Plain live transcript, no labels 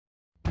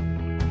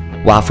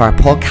Wildfire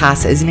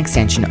podcast is an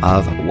extension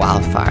of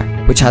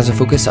Wildfire, which has a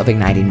focus of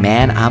igniting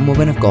men and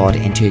women of God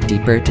into a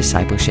deeper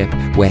discipleship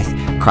with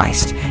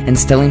Christ,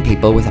 instilling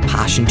people with a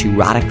passion to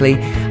radically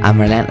and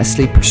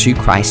relentlessly pursue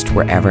Christ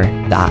wherever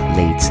that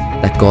leads,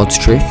 that God's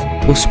truth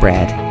will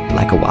spread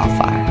like a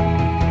wildfire.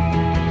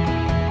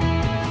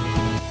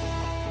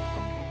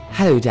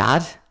 Hello,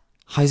 Dad.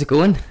 How's it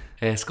going?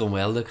 It's going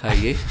well, look, how are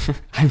you?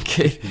 I'm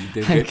good.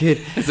 I'm good.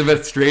 It's a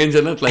bit strange,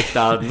 isn't it? Like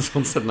Dad and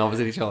son sitting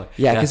opposite each other.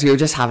 Yeah, because we were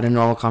just having a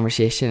normal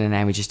conversation and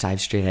then we just dived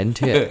straight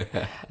into it.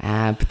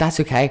 But that's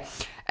okay.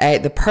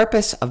 The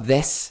purpose of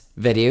this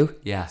video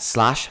 /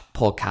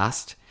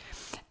 podcast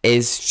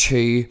is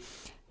to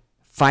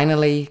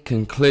finally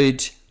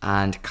conclude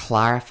and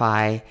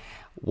clarify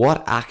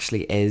what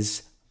actually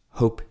is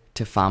Hope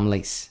to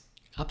Families.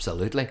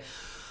 Absolutely.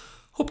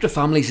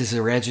 Hope2Families is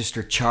a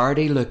registered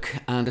charity, look,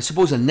 and I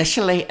suppose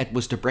initially it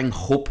was to bring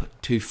hope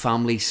to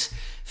families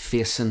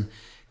facing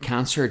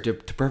cancer, to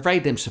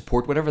provide them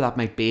support, whatever that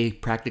might be,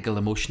 practical,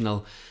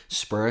 emotional,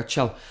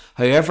 spiritual.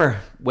 However,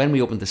 when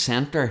we opened the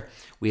centre,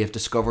 we have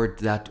discovered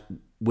that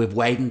we've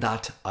widened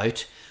that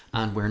out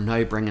and we're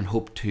now bringing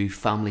hope to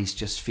families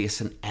just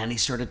facing any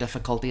sort of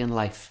difficulty in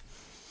life.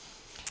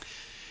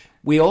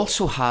 We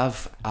also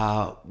have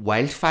a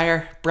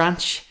Wildfire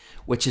branch,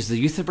 which is the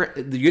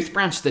youth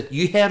branch that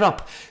you head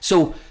up.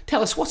 So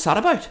tell us, what's that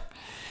about?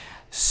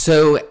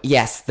 So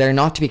yes, they're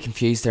not to be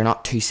confused. They're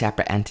not two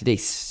separate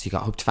entities. So you've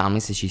got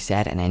Hope2Families, as you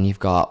said, and then you've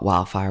got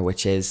Wildfire,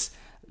 which is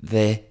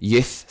the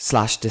youth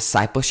 /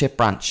 discipleship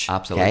branch.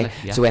 Absolutely. Okay?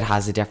 Yeah. So it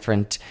has a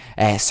different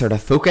sort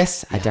of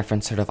focus, a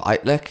different sort of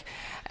outlook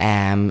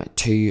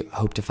to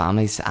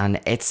Hope2Families,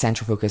 and its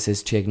central focus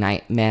is to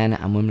ignite men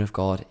and women of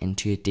God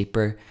into a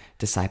deeper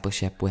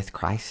discipleship with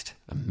Christ.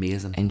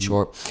 Amazing. In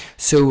short.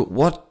 So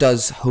what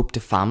does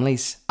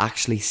Hope2Families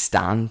actually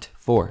stand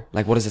for?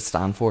 Like, what does it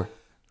stand for?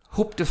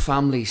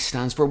 Hope2Families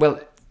stands for, well,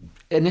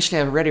 initially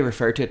I've already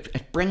referred to it.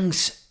 It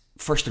brings,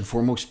 first and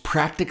foremost,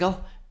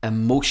 practical,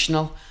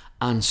 emotional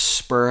and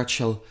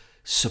spiritual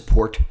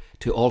support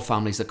to all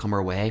families that come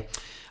our way.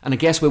 And I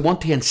guess we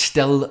want to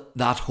instill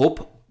that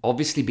hope.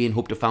 Obviously, being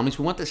Hope2Families,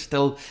 we want to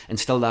still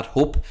instill that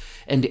hope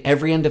into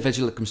every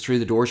individual that comes through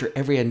the doors, or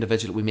every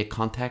individual that we make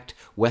contact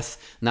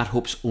with, and that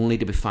hope's only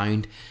to be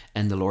found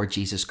in the Lord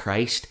Jesus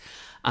Christ.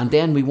 And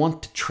then we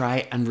want to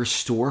try and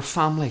restore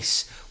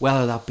families,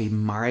 whether that be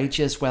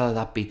marriages, whether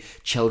that be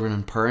children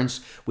and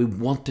parents. We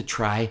want to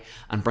try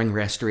and bring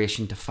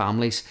restoration to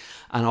families.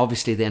 And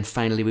obviously then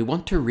finally, we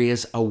want to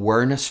raise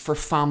awareness for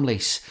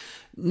families,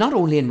 not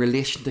only in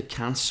relation to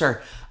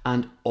cancer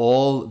and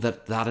all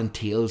that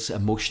entails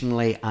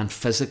emotionally and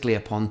physically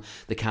upon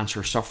the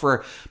cancer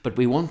sufferer, but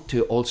we want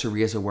to also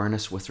raise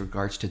awareness with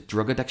regards to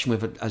drug addiction.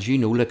 We've had, as you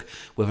know, look,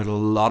 we've had a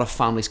lot of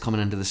families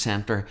coming into the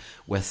centre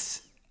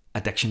with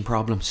addiction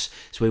problems,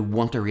 so we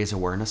want to raise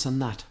awareness on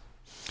that.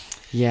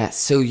 Yeah,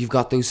 so you've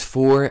got those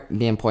 4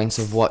 main points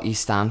of what you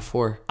stand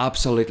for.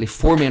 Absolutely,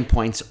 4 main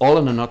points, all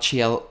in a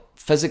nutshell: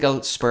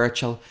 physical,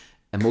 spiritual,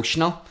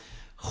 emotional,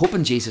 hope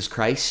in Jesus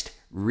Christ,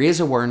 raise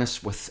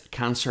awareness with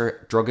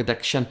cancer, drug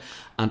addiction,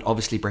 and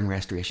obviously bring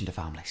restoration to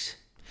families.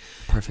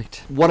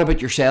 Perfect. What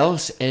about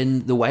yourselves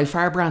in the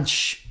Wildfire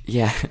branch?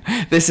 Yeah,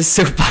 this is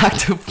so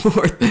back and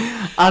forth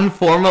and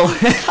formal.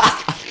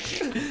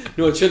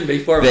 No, it shouldn't be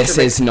formal. This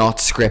is not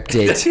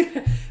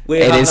scripted. We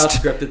have not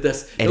scripted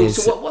this. It no,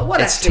 is. So what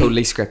it's actually,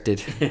 totally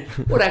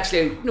scripted. What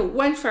actually? No,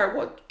 Wildfire.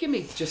 What? Give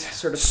me just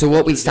sort of. So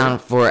what we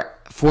stand for,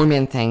 4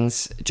 main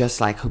things,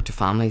 just like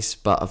Hope2Families,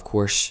 but of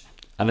course.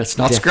 And it's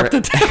not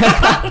scripted.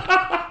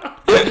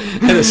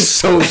 It is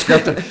so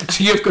scripted.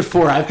 So you've got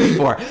 4, I've got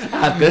 4.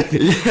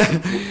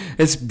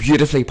 It's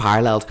beautifully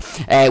paralleled.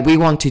 We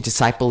want to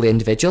disciple the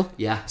individual.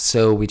 Yeah.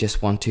 So we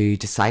just want to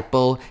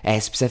disciple,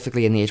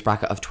 specifically in the age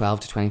bracket of 12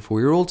 to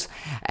 24-year-olds.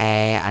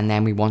 And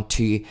then we want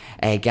to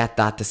get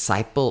that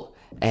disciple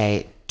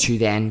to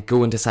then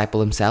go and disciple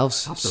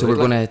themselves. Absolutely. So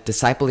we're going to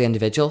disciple the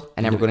individual,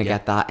 and then we're going to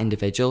get that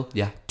individual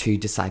to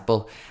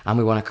disciple. And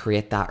we want to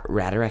create that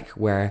rhetoric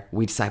where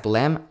we disciple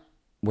them,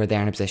 where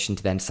they're in a position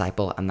to then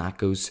disciple, and that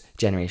goes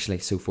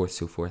generationally, so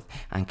forth,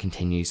 and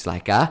continues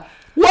like a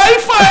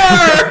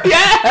Wildfire!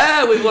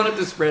 Yeah! We want it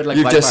to spread like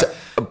You've wildfire.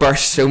 just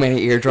burst so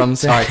many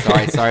eardrums. Sorry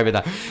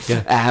about that.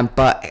 Yeah.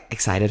 But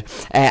excited.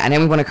 And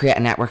then we want to create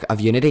a network of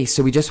unity.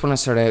 So we just want to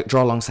sort of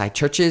draw alongside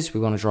churches. We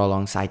want to draw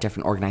alongside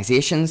different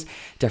organisations,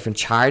 different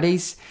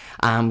charities.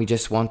 And we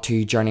just want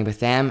to journey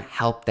with them,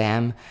 help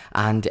them,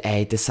 and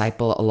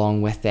disciple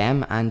along with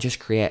them, and just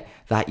create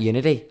that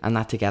unity and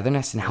that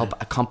togetherness, and help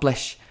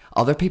accomplish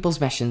other people's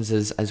missions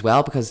as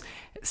well, because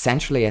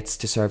centrally it's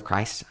to serve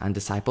Christ and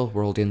disciple.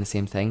 We're all doing the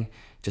same thing,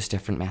 just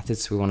different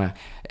methods. We want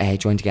to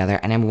join together,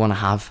 and then we want to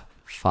have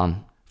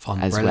fun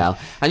as brilliant. Well.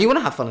 And you want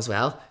to have fun as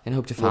well in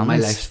Hope2Families. Well, my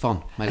life's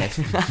fun.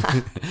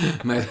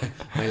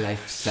 My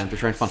life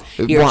centres around fun.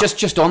 Here,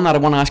 just on that, I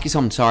want to ask you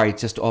something. Sorry,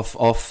 just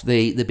off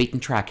the beaten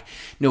track.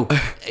 No,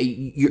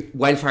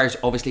 Wildfire's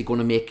obviously going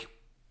to make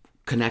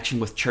connection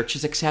with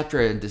churches,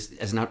 etc. And this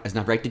isn't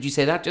that right? Did you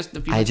say that just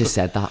a few I minutes just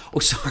ago? said that. Oh,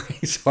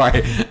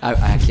 sorry. I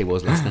actually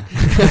was listening.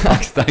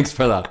 Thanks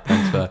for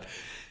that.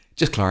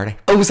 Just clarity.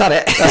 Oh, was that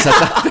it? That's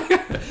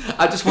it.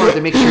 I just wanted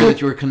to make sure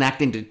that you were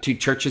connecting to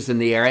churches in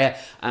the area,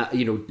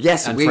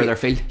 Yes, and further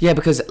afield. Yeah,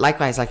 because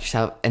likewise, like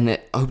yourself, in the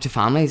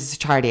Hope2Families, it's a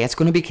charity. It's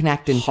going to be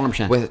connecting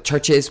 100%. with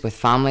churches, with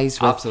families,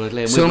 with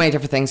Absolutely. And so many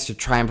different things to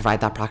try and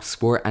provide that practical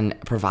support and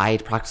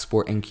provide practical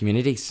support in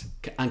communities.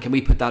 And can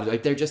we put that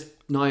out there just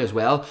now as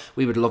well?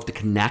 We would love to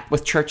connect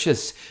with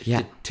churches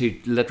to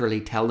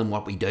literally tell them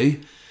what we do.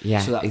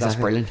 Yeah, so that's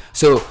exactly. brilliant.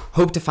 So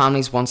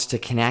Hope2Families wants to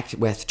connect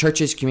with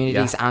churches,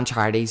 communities and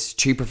charities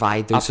to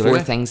provide those Absolutely.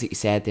 4 things that you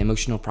said: the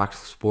emotional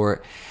practical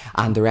support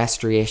and the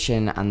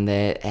restoration and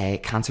the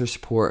cancer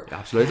support.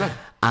 Absolutely.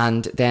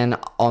 And then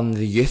on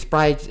the youth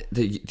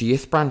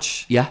youth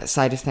branch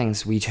side of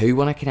things, we too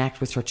want to connect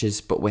with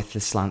churches, but with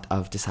the slant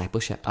of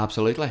discipleship.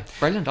 Absolutely.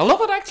 Brilliant. I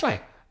love it, actually.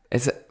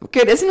 It's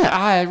good, isn't it?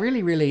 I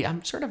really,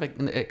 I'm sort of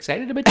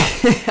excited about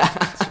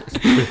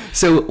that.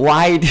 So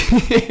why do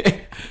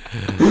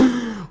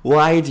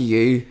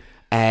you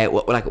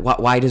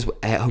why does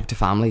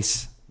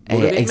Hope2Families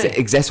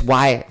exist?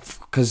 Why?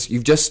 Because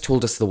you've just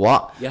told us the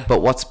what,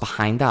 but what's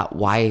behind that?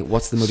 Why?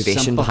 What's the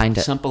motivation behind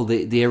it? Simple.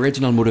 The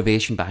original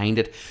motivation behind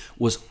it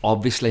was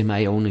obviously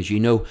my own, as you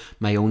know,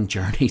 my own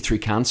journey through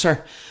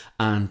cancer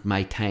and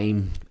my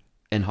time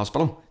in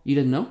hospital. You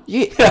didn't know?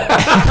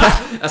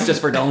 That's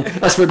just for Dylan.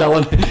 That's for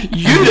Dylan.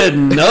 You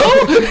didn't know?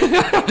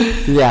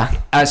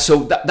 Yeah.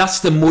 So that's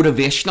the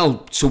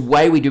motivational. So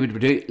why we do what we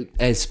do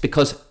is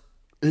because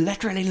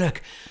literally,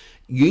 look,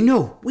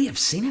 we have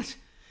seen it.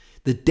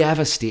 The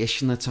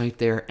devastation that's out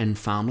there in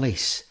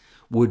families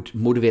would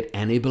motivate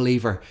any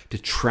believer to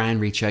try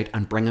and reach out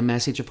and bring a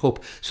message of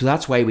hope. So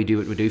that's why we do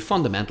what we do.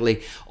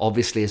 Fundamentally,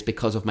 obviously, is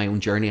because of my own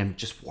journey and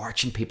just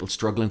watching people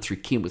struggling through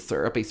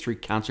chemotherapy, through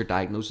cancer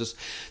diagnosis,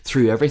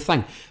 through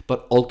everything.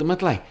 But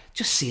ultimately,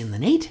 just seeing the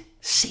need.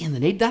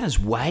 That is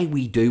why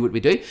we do what we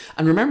do.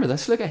 And remember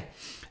this, look,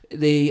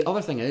 the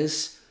other thing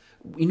is,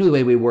 you know the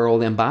way we wear all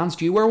them bands?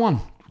 Do you wear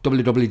one?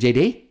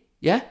 WWJD?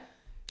 Yeah?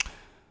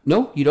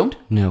 No, you don't?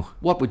 No.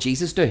 What would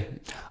Jesus do?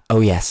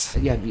 Oh, yes.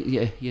 Yeah,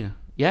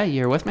 Yeah,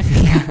 you're with me.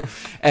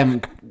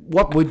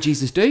 What would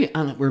Jesus do?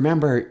 And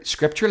remember,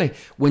 scripturally,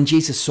 when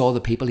Jesus saw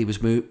the people, he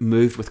was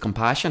moved with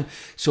compassion.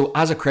 So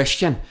as a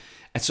Christian,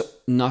 it's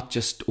not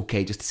just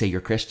okay just to say you're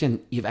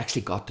Christian. You've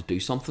actually got to do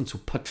something. So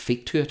put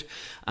feet to it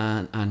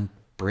and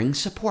bring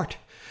support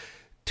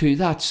to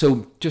that.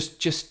 So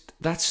just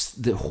that's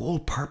the whole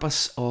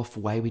purpose of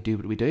why we do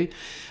what we do.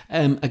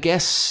 I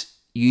guess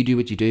you do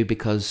what you do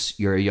because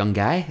you're a young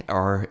guy,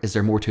 or is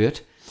there more to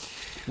it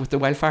with the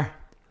Wildfire?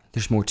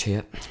 There's more to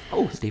it.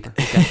 Oh, it's deeper.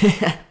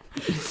 Okay.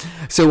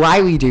 So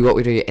why we do what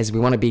we do is we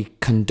want to be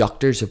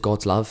conductors of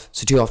God's love.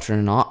 So too often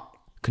or not,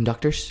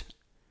 conductors.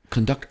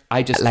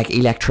 Like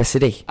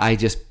electricity.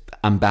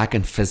 I'm back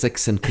in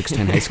physics in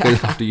Cookstown High School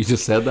after you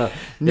just said that.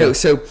 No, yeah.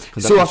 so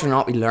often or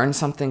not, we learn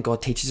something.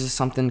 God teaches us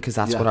something because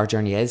that's what our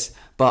journey is.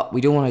 But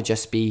we don't want to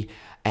just be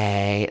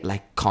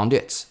like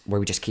conduits where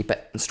we just keep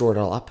it and store it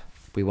all up.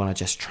 We want to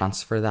just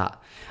transfer that.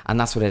 And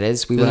that's what it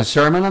is. We want a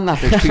sermon on that.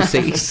 There's 2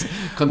 C's.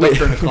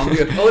 Conductor and a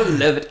conduit. Oh,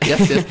 live it.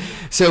 Yes.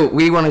 So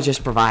we want to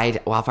just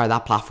provide Wildfire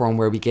that platform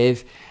where we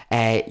give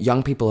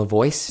young people a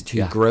voice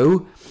to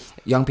grow,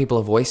 young people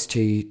a voice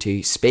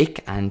to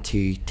speak and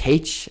to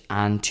teach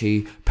and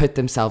to put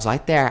themselves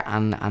out there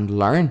and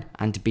learn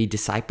and to be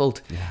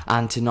discipled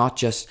and to not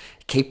just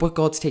keep what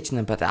God's teaching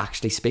them, but to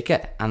actually speak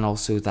it. And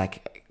also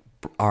like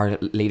our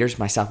leaders,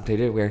 myself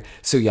included, we're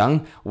so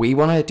young. We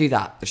want to do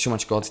that. There's so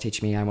much God's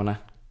teaching me. I want to.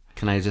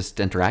 Can I just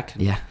interact?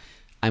 Yeah.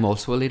 I'm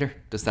also a leader.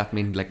 Does that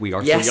mean like we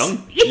are so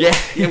young?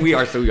 Yeah, we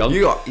are so young.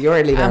 You're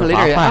a leader. I'm a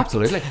leader. Yeah,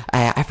 absolutely.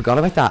 I forgot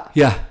about that.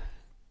 Yeah.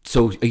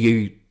 So are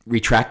you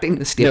retracting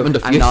the statement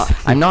of faith?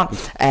 I'm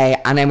not.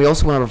 And then we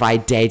also want to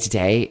provide day to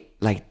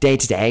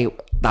day.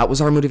 That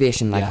was our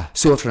motivation.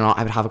 So often or not,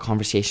 I would have a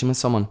conversation with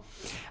someone,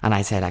 and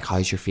I'd say like,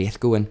 "How's your faith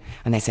going?"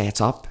 And they say,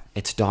 "It's up.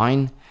 It's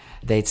down."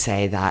 They'd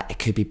say that it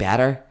could be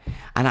better,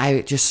 and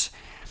I just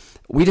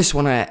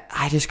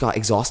got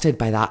exhausted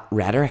by that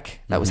rhetoric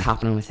that was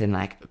happening within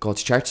like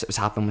God's church. That was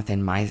happening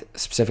within my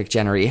specific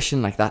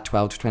generation, like that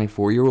 12 to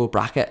 24-year-old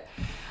bracket,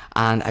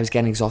 and I was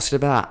getting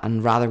exhausted by that.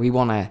 And rather, I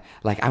want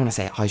to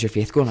say, "How's your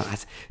faith going?"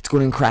 It's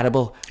going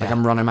incredible. Like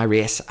I'm running my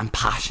race. I'm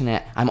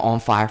passionate. I'm on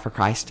fire for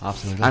Christ.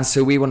 Absolutely. And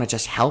so we want to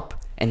just help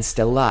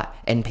instill that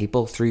in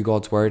people through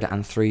God's word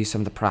and through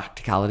some of the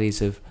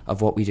practicalities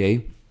of what we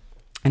do.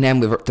 And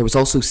then there was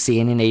also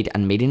seeing a need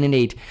and meeting a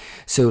need.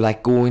 So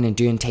like going and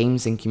doing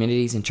teams in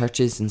communities and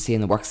churches and seeing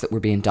the works that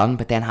were being done,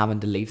 but then having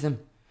to leave them.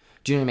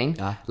 Do you know what I mean?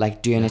 Yeah.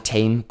 Like doing a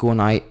team,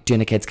 going out,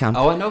 doing a kids camp.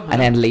 Oh, I know. And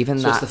then leaving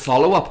that. So it's the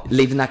follow-up.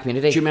 Leaving that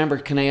community. Do you remember,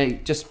 can I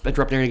just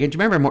interrupt there again? Do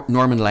you remember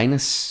Norman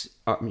Linus,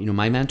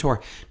 my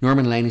mentor?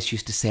 Norman Linus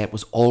used to say it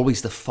was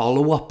always the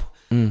follow-up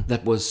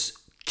that was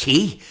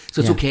key. So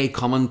it's okay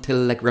coming to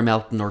like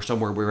Ramelton or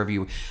somewhere, wherever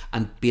you,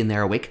 and being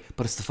there a week,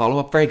 but it's the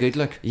follow-up. Very good,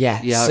 look.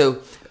 Yeah.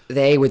 So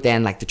they would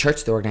then, like the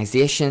church, the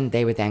organisation,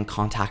 they would then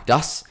contact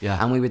us,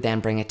 and we would then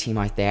bring a team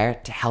out there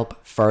to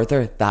help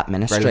further that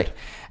ministry,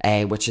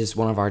 which is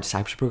one of our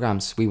discipleship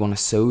programs. We want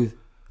to sow,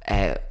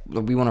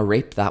 we want to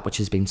reap that which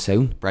has been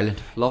sown.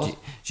 Brilliant. Love it.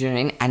 Do you know what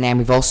I mean? And then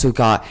we've also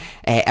got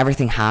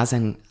everything has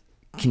and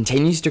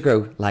continues to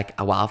grow like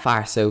a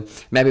wildfire. So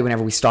maybe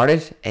whenever we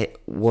started,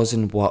 it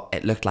wasn't what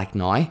it looked like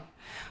now,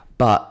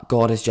 but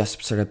God has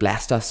just sort of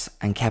blessed us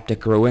and kept it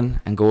growing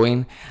and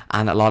going,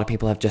 and a lot of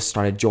people have just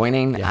started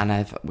joining,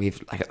 and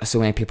we've like so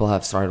many people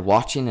have started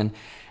watching, and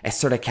it's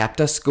sort of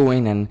kept us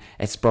going, and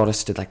it's brought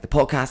us to like the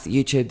podcast, the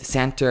YouTube, the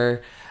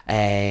center.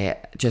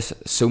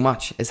 Just so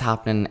much is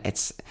happening.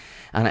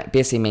 And it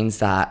basically means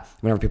that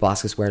whenever people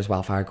ask us where's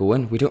Wildfire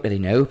going, we don't really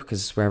know,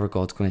 because wherever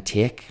God's going to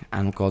take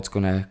and God's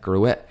going to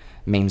grow it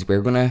means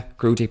we're going to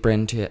grow deeper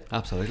into it.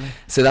 Absolutely.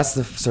 So that's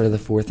the sort of the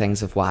 4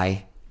 things of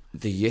why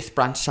the youth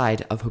branch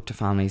side of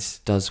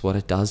Hope2Families does what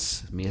it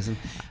does. Amazing.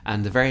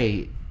 And the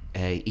very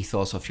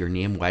ethos of your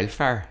name,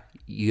 Wildfire,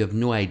 you have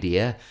no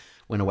idea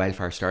when a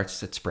wildfire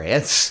starts, it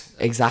spreads.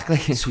 Exactly.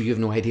 So you have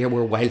no idea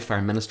where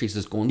Wildfire Ministries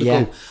is going to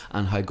go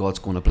and how God's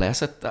going to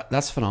bless it.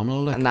 That's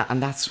phenomenal. Look.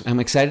 And that's... I'm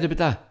excited about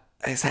that.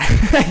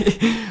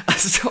 Exactly.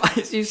 So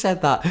as you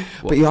said that,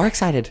 but you are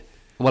excited.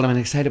 Well, I'm an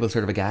excitable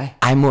sort of a guy.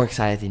 I'm more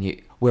excited than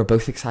you. We're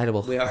both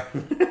excitable. We are.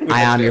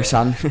 I am your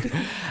son.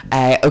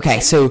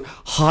 Okay, so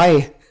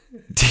how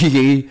do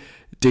you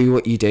do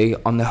what you do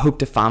on the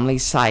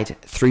Hope2Families side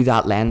through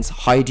that lens?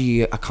 How do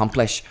you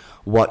accomplish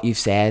what you've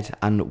said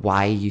and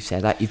why you've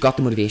said that? You've got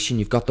the motivation,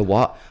 you've got the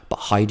what, but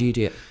how do you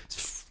do it?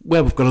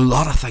 Well, we've got a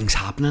lot of things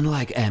happening,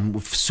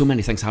 we've so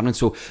many things happening.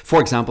 So, for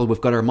example, we've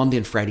got our Monday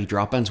and Friday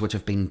drop-ins, which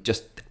have been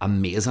just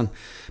amazing.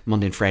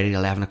 Monday and Friday,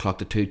 11 o'clock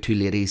to 2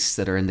 ladies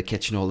that are in the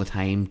kitchen all the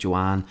time,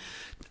 Joanne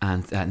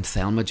and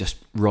Thelma, just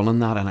running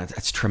that, and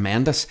it's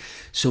tremendous.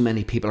 So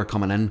many people are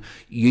coming in.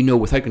 You know,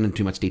 without going into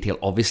too much detail,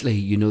 obviously,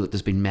 you know that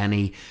there's been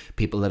many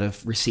people that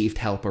have received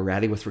help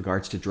already with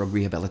regards to drug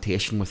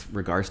rehabilitation, with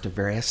regards to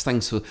various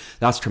things. So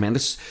that's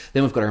tremendous.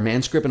 Then we've got our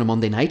men's group on a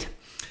Monday night.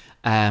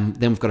 Then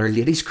we've got our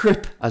ladies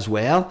group as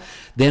well.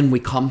 Then we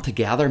come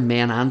together,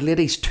 men and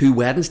ladies, 2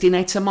 Wednesday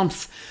nights a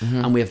month,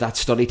 and we have that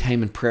study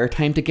time and prayer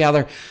time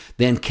together.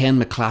 Then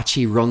Ken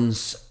McClatchy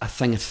runs a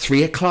thing at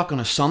 3 o'clock on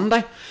a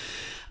Sunday,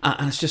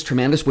 and it's just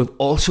tremendous. We've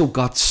also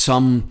got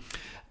some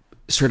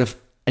sort of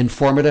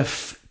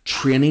informative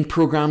training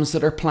programs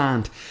that are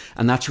planned,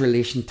 and that's in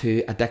relation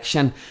to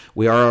addiction.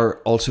 We are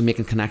also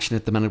making connection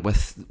at the minute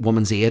with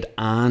Women's Aid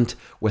and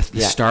with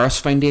the Stars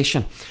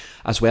Foundation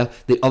as well.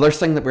 The other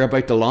thing that we're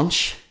about to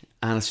launch,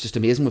 and it's just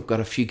amazing, we've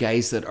got a few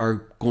guys that are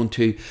going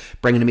to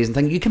bring an amazing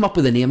thing. You came up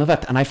with the name of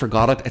it and I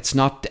forgot it. It's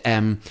not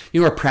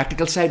our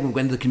practical side. We're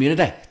going to the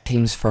community.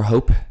 Teams for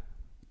Hope.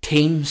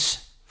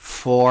 Teams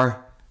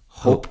for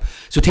Hope.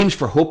 So Teams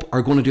for Hope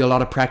are going to do a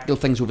lot of practical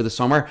things over the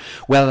summer,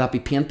 whether that be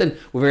painting.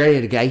 We've already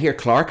had a guy here,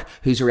 Clark,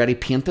 who's already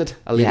painted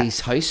a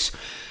lady's house.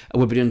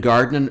 We'll be doing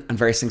gardening and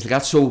various things like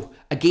that. So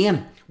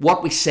again,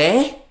 what we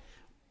say,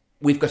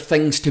 we've got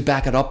things to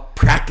back it up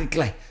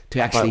practically to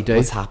actually do.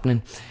 What's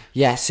happening?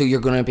 Yeah, so you're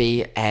going to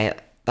be,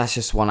 that's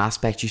just one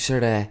aspect. You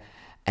sort of,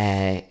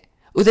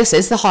 this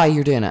is the how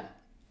you're doing it.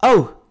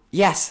 Oh,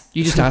 yes.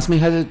 You just asked me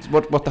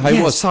what the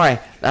how was. Sorry,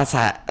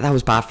 that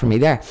was bad for me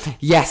there.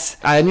 Yes.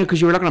 I knew, because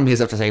you were looking at me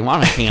as if to say,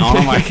 what is going on?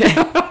 I'm like,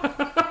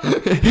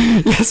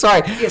 yeah,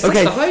 sorry. Yes,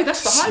 okay.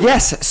 That's the how.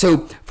 Yes,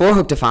 so for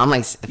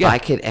Hope2Families,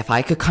 if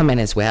I could come in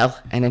as well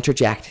and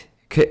interject,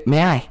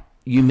 may I?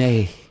 You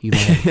may.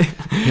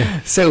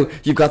 Yeah. So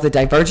you've got the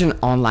divergent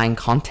online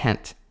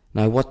content.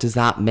 Now, what does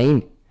that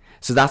mean?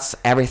 So that's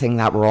everything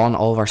that we're on,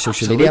 all of our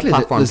social media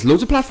platforms. There's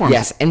loads of platforms.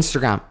 Yes,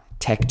 Instagram,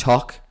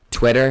 TikTok,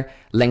 Twitter,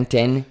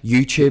 LinkedIn,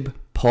 YouTube,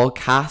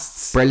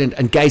 podcasts. Brilliant.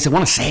 And guys, I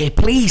want to say,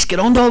 please get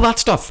onto all that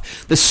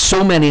stuff. There's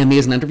so many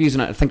amazing interviews,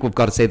 and I think we've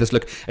got to say this.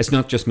 Look, it's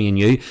not just me and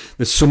you.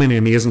 There's so many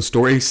amazing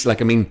stories.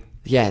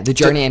 The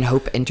Journey and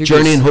Hope interviews.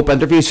 Journey and Hope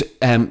interviews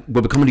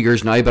will be coming to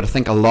yours now, but I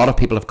think a lot of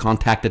people have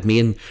contacted me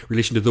in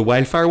relation to the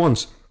Wildfire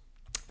ones.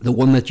 The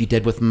one that you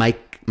did with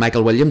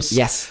Michael Williams,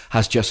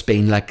 has just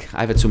been like,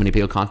 I've had so many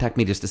people contact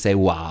me just to say,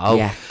 wow.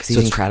 Yeah, because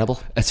he's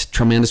incredible. It's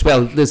tremendous.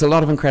 Well, there's a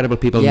lot of incredible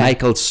people. Yeah.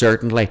 Michael,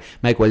 certainly.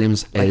 Mike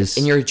Williams is...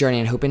 In your Journey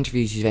and Hope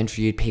interviews, you've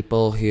interviewed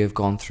people who have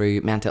gone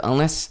through mental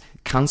illness,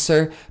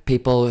 cancer,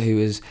 people who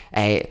is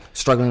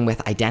struggling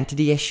with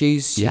identity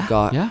issues. You've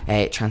got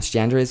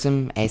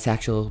transgenderism,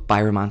 asexual,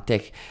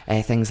 biromantic,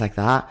 things like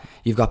that.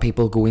 You've got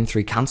people going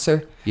through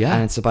cancer. Yeah.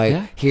 And it's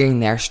about hearing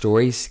their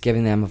stories,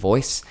 giving them a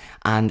voice,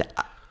 and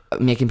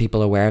making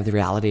people aware of the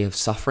reality of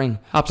suffering.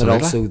 Absolutely.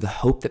 But also the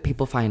hope that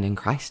people find in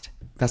Christ.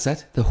 That's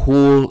it. The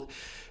whole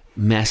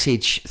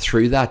message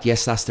through that,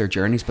 yes, that's their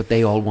journeys, but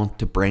they all want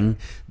to bring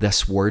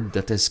this word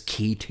that is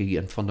key to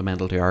and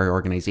fundamental to our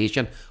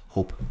organisation.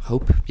 Hope.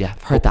 Yeah,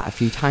 I've heard that a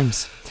few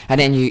times. And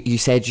then you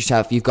said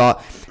yourself, you've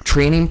got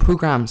training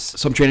programs.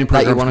 Some training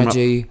programs that you want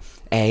to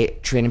do.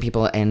 Training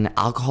people in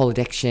alcohol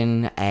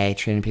addiction,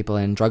 training people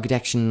in drug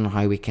addiction,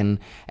 how we can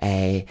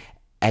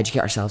educate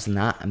ourselves in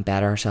that and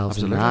better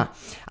ourselves in that.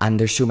 And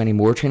there's so many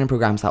more training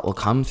programs that will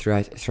come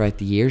throughout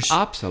the years.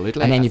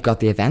 Absolutely. And then you've got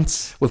the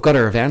events. We've got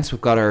our events.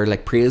 We've got our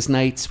like praise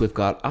nights. We've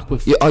got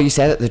you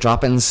said it, the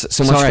drop-ins.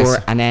 So much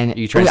for, and then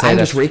you trying to say I'm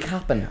that? just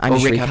recapping. I'm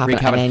just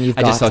recapping. And then you've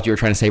got, I just thought you were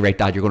trying to say, right,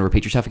 Dad, you're going to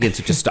repeat yourself again,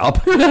 so just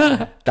stop.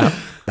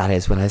 that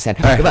is what I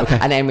said. Right, okay.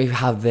 And then we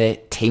have the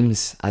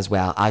teams as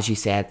well, as you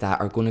said, that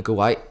are going to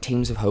go out.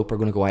 Teams of Hope are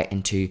going to go out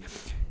into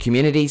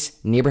communities,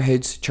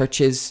 neighborhoods,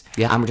 churches,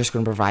 and we're just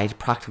going to provide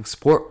practical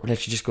support. We're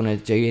literally just going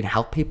to do and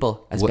help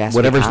people as best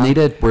whatever's we can.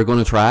 needed. We're going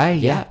to try.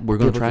 We're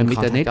going to try and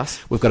meet that need. Us.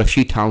 We've got a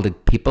few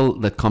talented people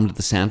that come to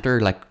the centre,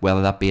 like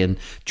whether that be in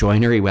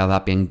joinery, whether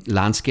that be in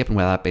landscaping,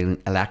 whether that be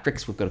in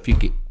electrics. We've got a few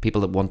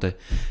people that want to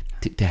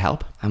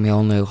help, and we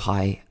all know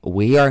how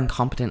we are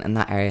incompetent in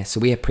that area,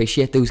 so we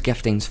appreciate those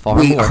giftings far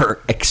more. We are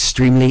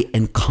extremely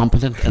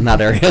incompetent in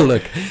that area.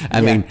 Look, I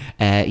mean,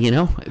 you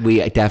know, we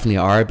definitely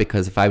are,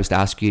 because if I was to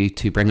ask you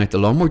to bring out the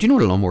lawnmower, do you know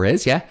what a lawnmower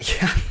is? Yeah.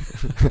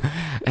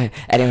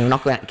 Anyway, we're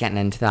not getting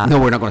into that. No,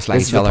 we're not going to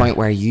slag each other. This is the point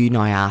where you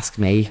now ask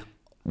me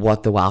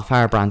what the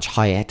Wildfire branch,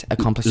 how it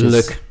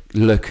accomplishes.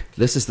 Look,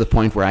 this is the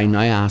point where I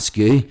now ask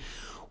you,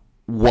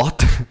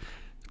 what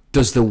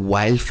does the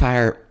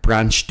Wildfire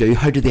branch do?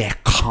 How do they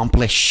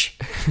accomplish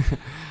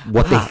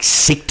what they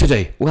seek to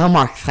do? Well,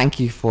 Mark, thank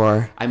you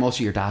for... I'm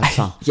also your dad's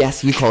son.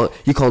 Yes, you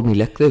called me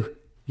Luke, though.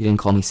 You didn't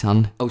call me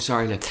son. Oh,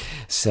 sorry, Luke.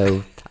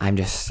 So I'm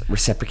just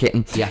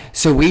reciprocating. Yeah.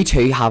 So we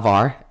too have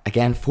our,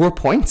 again, 4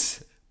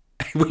 points.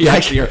 We are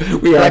actually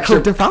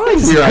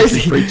Hope2Families. We are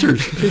actually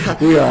preachers.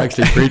 We are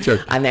actually preachers.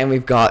 And then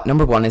we've got,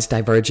 number 1 is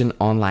divergent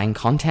online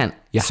content.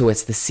 Yeah. So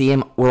it's the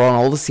same, we're on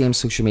all the same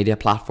social media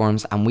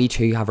platforms, and we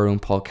too have our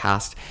own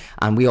podcast.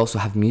 And we also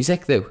have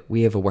music, though.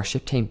 We have a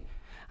worship team.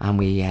 And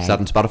we... is that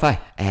on Spotify?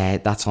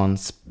 That's on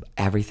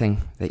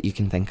everything that you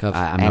can think of.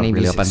 I'm not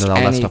really up into all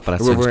that stuff, but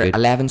it sounds over good.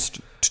 11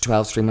 to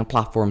 12 streaming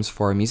platforms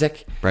for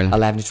music. Brilliant.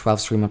 11 to 12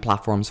 streaming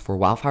platforms for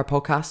Wildfire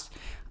podcast.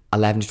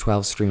 11 to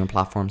 12 streaming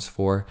platforms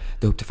for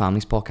the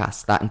Hope2Families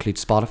podcast. That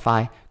includes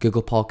Spotify,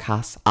 Google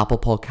Podcasts, Apple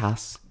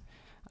Podcasts.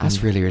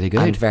 That's really, really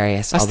good. And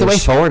various That's others. the way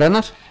forward, isn't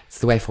it? It's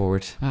the way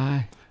forward.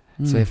 Aye.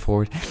 It's the way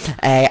forward.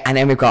 And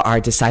then we've got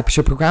our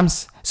discipleship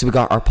programs. So we've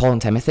got our Paul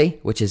and Timothy,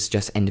 which is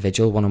just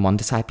individual one-on-one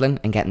discipling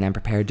and getting them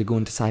prepared to go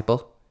and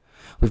disciple.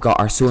 We've got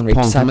our Sow and Reap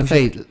Paul and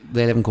discipleship. Timothy,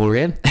 they live in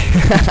Coleraine.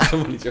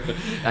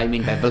 I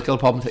mean biblical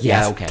Paul and Timothy.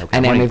 Yes. Yeah, okay.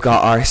 And then we've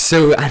got our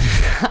Sow and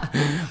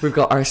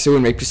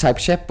Reap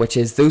discipleship, which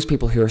is those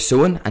people who are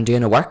sowing and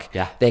doing a work.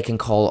 Yeah. They can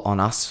call on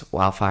us,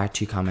 Wildfire,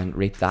 to come and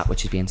reap that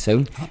which is being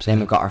sown. Absolutely. Then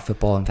we've got our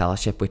football and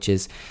fellowship, which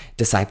is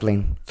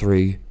discipling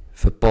through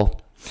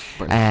football.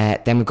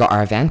 Then we've got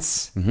our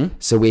events.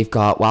 So we've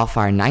got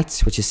Wildfire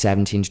Nights, which is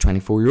 17 to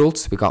 24 year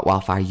olds. We've got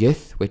Wildfire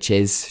Youth, which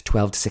is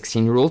 12 to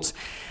 16 year olds.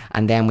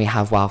 And then we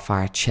have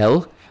Wildfire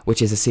Chill,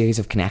 which is a series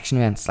of connection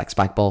events like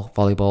spikeball,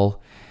 volleyball,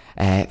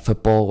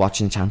 football,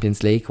 watching the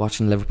Champions League,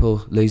 watching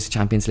Liverpool lose the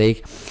Champions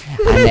League.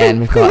 And then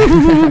we've got... I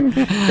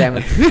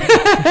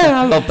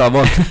love that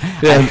one.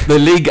 Yeah, the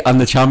league and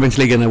the Champions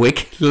League in a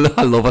week.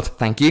 I love it.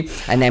 Thank you.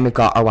 And then we've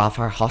got our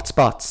Wildfire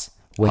Hotspots,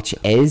 which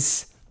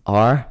is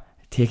our...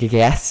 Take a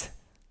guess.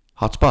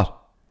 Hotspot?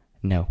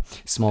 No.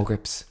 Small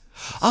groups.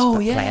 Oh,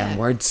 yeah. Playing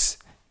words.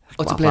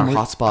 What's a playing word?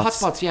 Hotspots.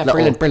 Hotspots, yeah.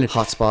 Little Brilliant.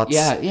 Hotspots.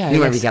 Yeah. You know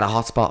where you get a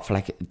hotspot for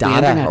like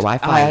data or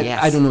Wi-Fi?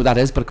 Yes. I don't know what that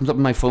is, but it comes up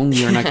on my phone.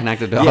 You're not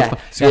connected to a hotspot.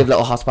 So we have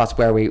little hotspots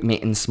where we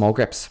meet in small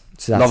groups.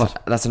 So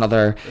that's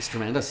another... That's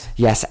tremendous.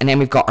 Yes, and then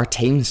we've got our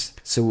teams.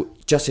 So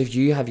just if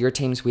you have your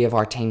teams, we have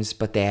our teams,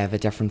 but they have a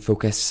different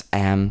focus,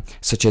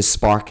 such as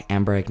Spark,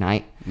 Ember,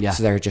 Ignite. Yeah.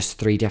 So there are just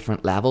 3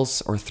 different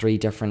levels or 3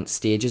 different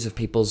stages of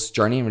people's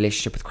journey and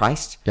relationship with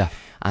Christ. Yeah.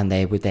 And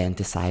they would then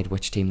decide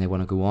which team they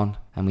want to go on,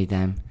 and we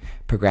then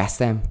progress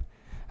them.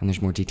 And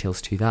there's more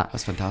details to that.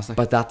 That's fantastic.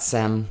 But that's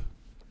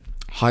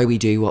how we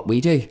do what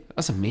we do.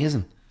 That's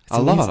amazing. I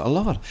love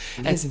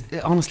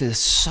it. Honestly, there's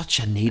such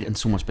a need and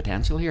so much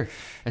potential here.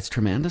 It's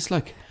tremendous,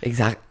 like.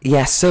 Exactly.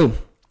 Yes. So,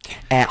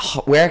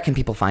 where can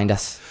people find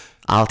us?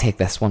 I'll take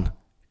this one.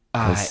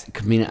 I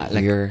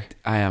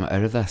am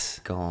out of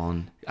this.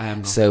 Gone. I am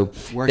gone. So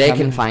they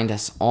can find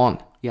us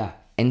on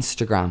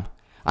Instagram,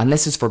 and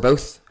this is for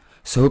both.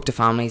 So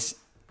Hope2Families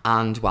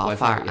and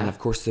Wildfire, and of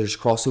course there's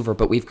crossover,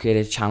 but we've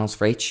created channels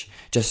for each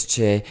just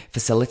to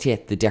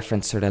facilitate the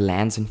different sort of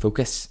lens and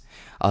focus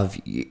of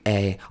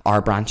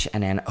our branch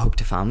and then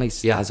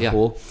Hope2Families as a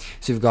whole.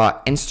 So we've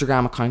got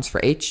Instagram accounts for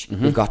each,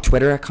 we've got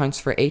Twitter accounts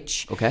for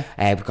each, we've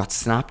got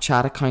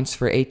Snapchat accounts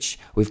for each,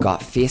 we've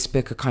got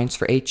Facebook accounts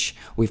for each,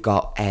 we've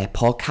got a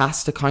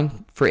podcast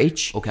account for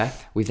each.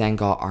 We've then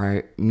got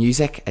our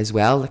music as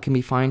well that can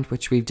be found,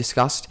 which we've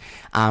discussed,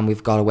 and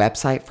we've got a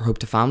website for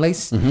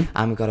Hope2Families,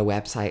 and we've got a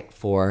website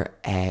for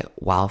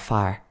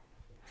Wildfire.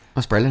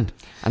 That's brilliant.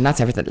 And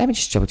that's everything. Let me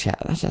just double check.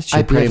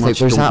 I pretty much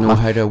don't know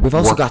how to We've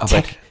also work got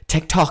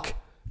TikTok.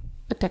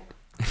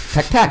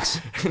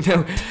 TikToks.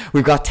 No,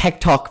 we've got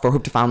TikTok for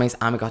Hope2Families,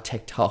 and we've got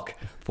TikTok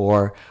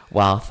for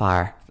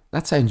Wildfire.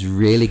 That sounds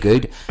really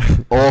good.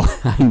 all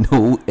I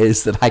know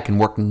is that I can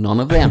work none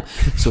of them.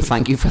 So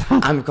thank you for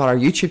that. And we've got our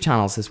YouTube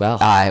channels as well.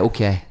 Aye,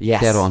 okay.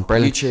 Yes. Dead on.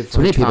 Brilliant. YouTube So for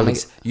many people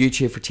families,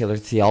 YouTube for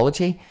Tailored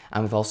Theology,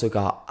 and we've also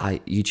got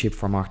YouTube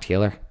for Marc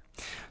Taylor.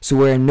 So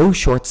we're in no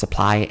short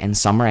supply, in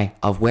summary,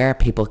 of where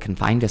people can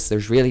find us.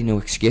 There's really no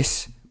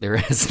excuse. There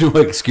is no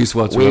excuse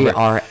whatsoever. We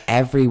are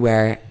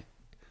everywhere.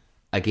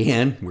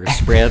 Again, we're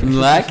spreading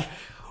like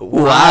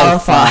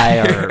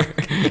Wildfire.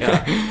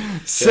 Yeah.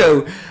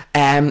 So,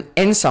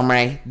 in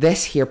summary,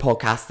 this here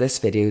podcast, this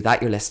video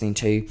that you're listening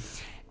to,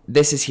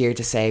 this is here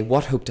to say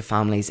what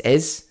Hope2Families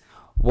is,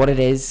 what it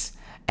is,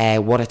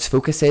 what its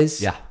focus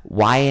is, Yeah.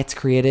 why it's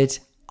created,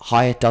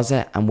 how it does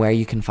it, and where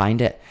you can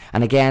find it.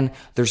 And again,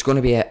 there's going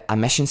to be a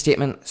mission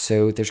statement,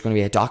 so there's going to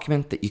be a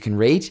document that you can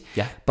read,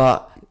 Yeah.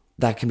 but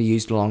that can be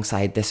used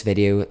alongside this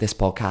video, this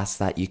podcast,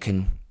 that you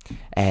can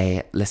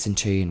listen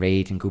to and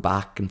read and go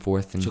back and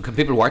forth. And So can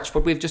people watch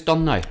what we've just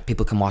done now?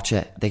 people can watch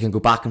it. They can go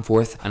back and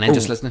forth. And then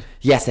just listen?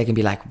 Yes, they can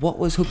be like, what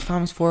was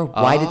Hope2Families for?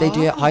 Why did they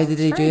do it? How did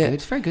they do it?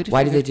 It's very good.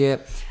 Why did they do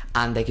it?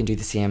 And they can do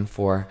the same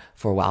for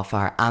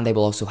Wildfire. And they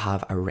will also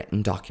have a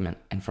written document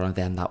in front of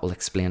them that will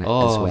explain it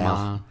as well.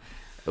 Man.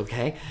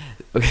 Okay.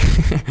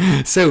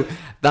 So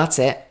that's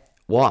it.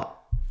 What?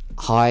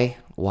 How?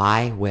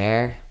 Why?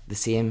 Where? The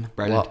same.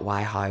 Brilliant. What?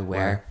 Why? How?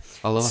 Where?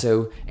 I love it.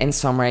 So in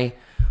summary,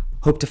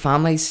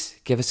 Hope2Families,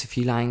 give us a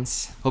few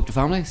lines.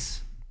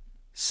 Hope2Families,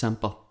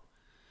 simple.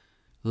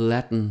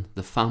 Letting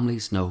the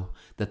families know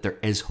that there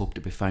is hope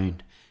to be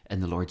found in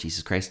the Lord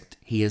Jesus Christ.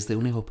 He is the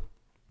only hope.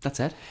 That's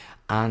it.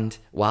 And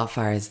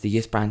Wildfire is the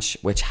youth branch,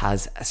 which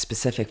has a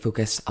specific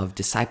focus of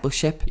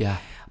discipleship. Yeah.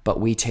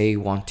 But we too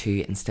want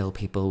to instill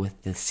people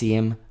with the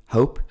same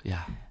hope.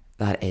 Yeah.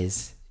 That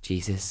is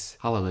Jesus.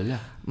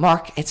 Hallelujah.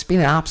 Marc, it's been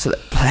an absolute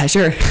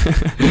pleasure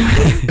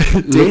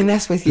doing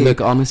this with you.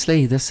 Look,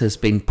 honestly, this has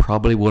been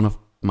probably one of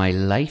my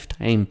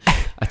lifetime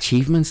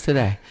achievements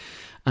today.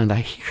 And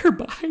I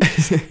hereby.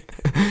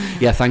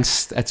 Yeah,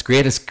 thanks. It's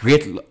great. It's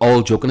great.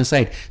 All joking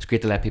aside, it's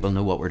great to let people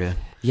know what we're doing.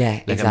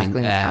 Yeah, Like, I mean,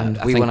 exactly. And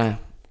I we think- want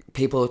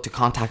people to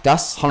contact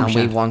us. 100%.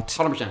 And we want,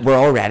 100%. we're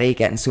already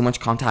getting so much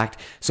contact.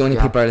 So many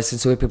Yeah. people are listening,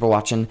 so many people are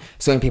watching,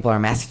 so many people are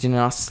messaging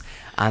us.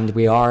 And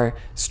we are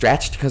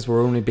stretched because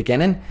we're only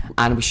beginning.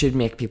 And we should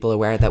make people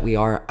aware that we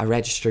are a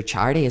registered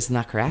charity. Isn't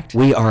that correct?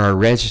 We are a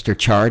registered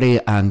charity,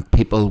 and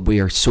people, we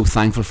are so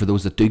thankful for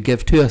those that do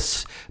give to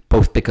us,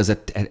 both because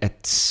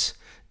it's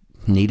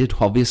needed,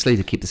 obviously,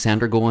 to keep the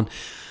centre going.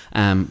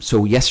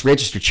 So yes,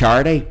 registered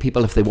charity.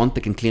 People, if they want,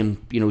 they can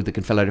claim, they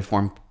can fill out a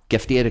form,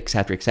 gift aid,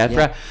 etc., etc.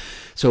 Yeah.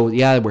 So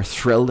yeah, we're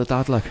thrilled at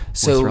that. Look, we're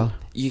So thrilled.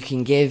 you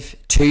can give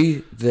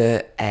to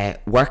the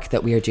work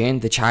that we are doing,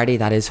 the charity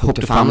that is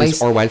Hope2Families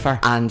Hope2Families or Wildfire.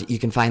 and you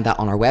can find that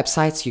on our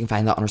websites. You can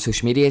find that on our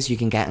social medias. You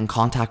can get in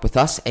contact with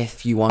us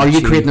if you want. Are you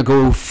to creating a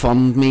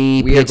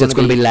GoFundMe We are page that's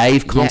going to be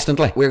live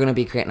constantly? Yeah, we're going to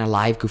be creating a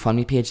live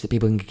GoFundMe page that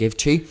people can give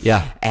to.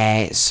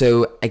 Yeah.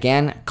 So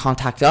again,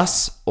 contact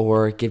us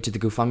or give to the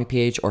GoFundMe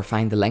page or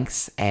find the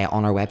links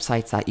on our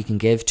websites that you can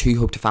give to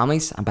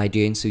Hope2Families, and by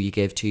doing so, you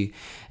give to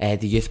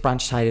the youth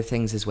branch side of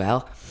things as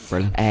well.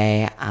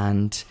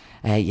 Brilliant.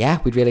 Yeah,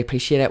 we'd really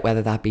appreciate it,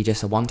 whether that be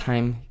just a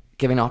one-time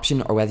giving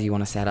option or whether you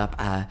want to set up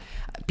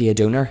be a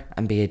donor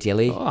and be a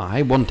daily. Oh,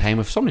 I one time,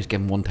 if somebody's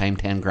given one time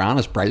 10 grand,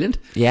 it's brilliant.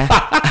 Yeah.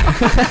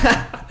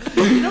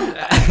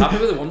 Happy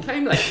with the one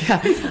time, like.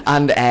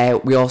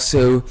 And we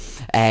also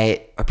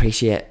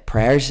appreciate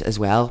prayers as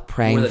well.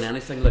 Praying More than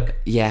anything, look.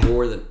 Yeah,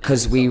 More than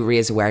because we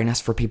raise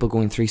awareness for people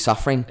going through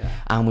suffering,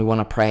 and we want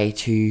to pray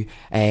to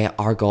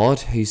our God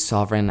who's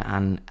sovereign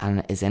and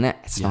is in it.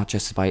 It's not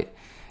just about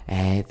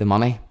the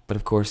money, but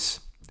of course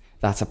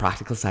that's a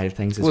practical side of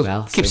things as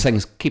well. Keeps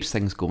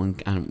things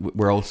going, and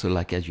we're also,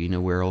 like, as you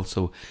know, we're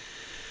also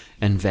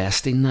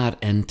investing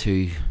that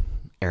into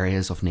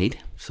areas of need.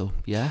 So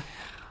yeah.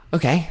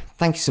 Okay,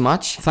 thank you so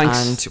much.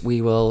 Thanks. And we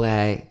will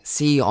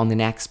see you on the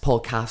next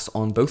podcast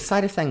on both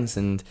side of things.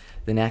 And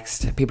the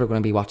next, people are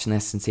going to be watching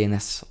this and seeing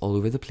this all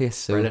over the place.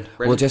 So Brilliant.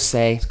 we'll just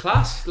say, It's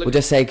class. Look, we'll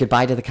just say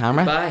goodbye to the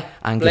camera. bye.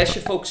 And Bless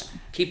you, folks.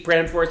 Keep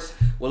praying for us.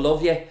 We'll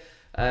love you.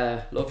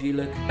 Love you,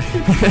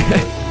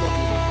 Luke.